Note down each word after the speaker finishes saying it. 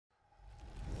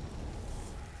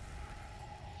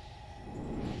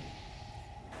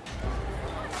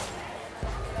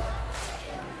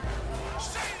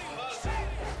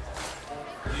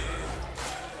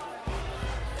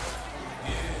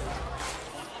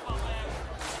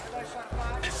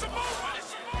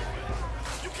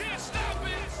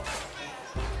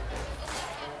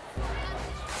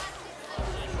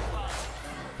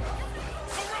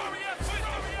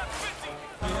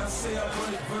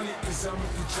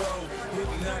control.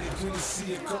 Hypnotic when you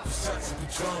see a couple shots of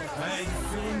Patron. I ain't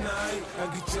feeling night, I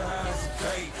get your eyes a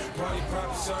kite. Party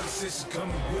popper shorty said she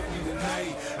coming with me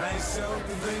tonight. I ain't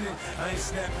self-convenient, I ain't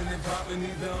snapping and popping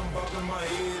either. I'm bopping my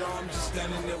head or I'm just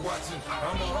standing there watching.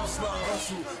 I'm a hustler, I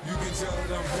hustle. You can tell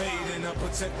that I'm paid and I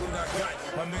protect what I got.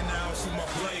 I'm in the house with my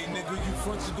blade, nigga. You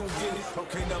front, you gon' get it.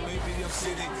 Okay, now maybe I'm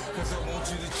sitting, cause I want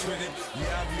you to tread it.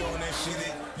 Yeah, I be on that shit.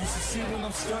 You should see when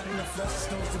I'm stunting, the flash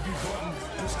stones to be button.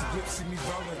 Push the grip, see me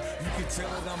rolling. You can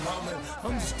tell that I'm humming.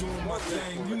 I'm just doing my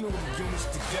thing. You know the units,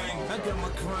 the gang. I got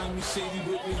my crime, you shady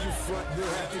with me. You front,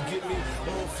 you'll have to get me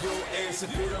off your ass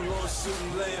if it a lawsuit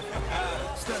and laugh.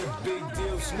 It's not a big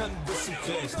deal, it's nothing but some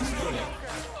cash. Let's go.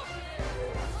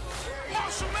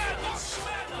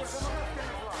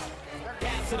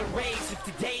 Down to the rage of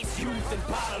today's youth and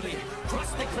bodily. Crush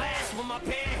the glass with my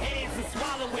bare hands and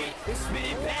swallow it. And spit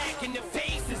it back in the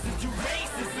faces of you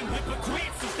racists and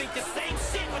hypocrites who think the same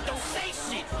shit but don't say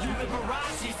shit. You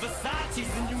Liberace's,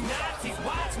 Versace's, and you Nazis.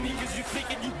 Watch me cause you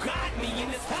thinking you got me in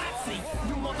this hot seat.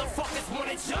 You motherfuckers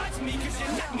wanna judge me cause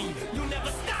you're not me. You'll never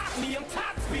stop me, I'm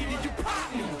top speed and you pop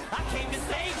me. I came to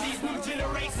save these new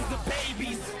generations of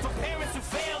babies for parents who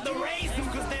failed to raise them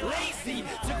cause they're lazy.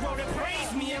 To grow to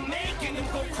praise me and making them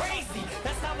go crazy.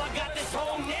 That's how I got this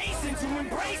whole nation to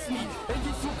embrace me. And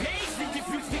you too gazy if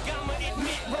you think I'ma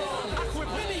admit wrong. I quit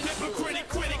any hypocritic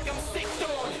critic I'm sicked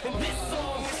on. And this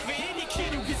song is for any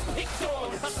kid who gets picked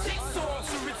on. A sick song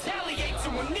to retaliate to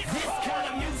a this kind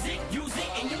of music. Use it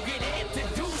and you get in to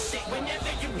do shit.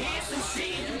 Whenever you hear some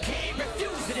shit, you can't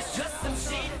refuse it. It's just some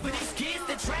shit for these kids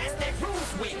that trash their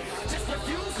rules with. Just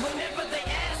refuse whenever they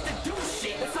ask to do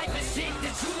shit. The type of shit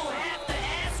that you don't have to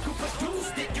ask who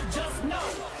produced it. You just know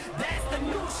that's the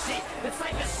new shit. The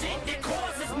type of shit that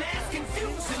causes mass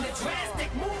confusion. The drastic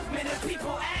movement of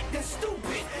people acting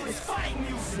stupid. It's fight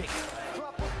music.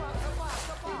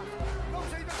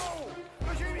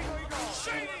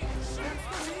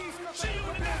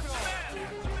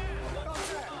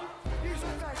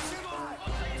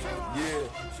 Yeah,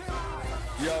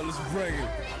 y'all, let's bring it.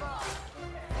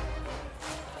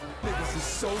 Niggas is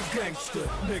so gangster,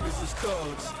 niggas is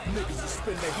thugs. Niggas that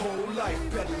spend their whole life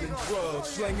peddling drugs,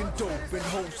 slanging dope in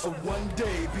hopes of one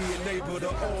day being able to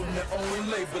own their own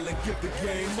label and give the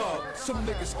game up. Some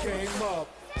niggas came up,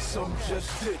 some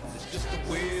just didn't. It's just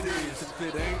the way it is. If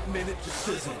it ain't, then it just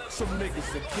isn't. Some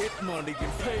niggas that get money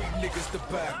and pay niggas to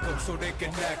back up so they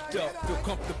can act up, feel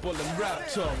comfortable and rap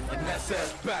tough, and that's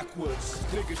ass backwards.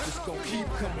 Niggas just gon' keep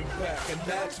coming back, and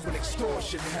that's when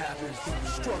extortion happens. When you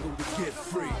struggle to get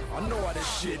free. I know how this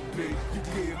shit be. You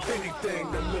give anything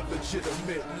to live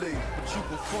legitimately, but you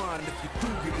will find if you do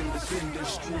get in this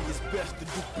industry, it's best to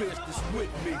do business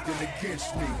with me than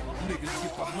against me. Niggas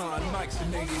get behind mics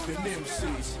and ain't even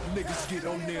MCs. Niggas get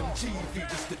on them TV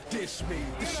just to diss me.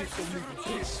 This shit don't even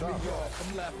piss me off.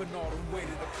 I'm laughing all the way to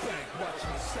the bank,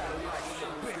 watching the satellite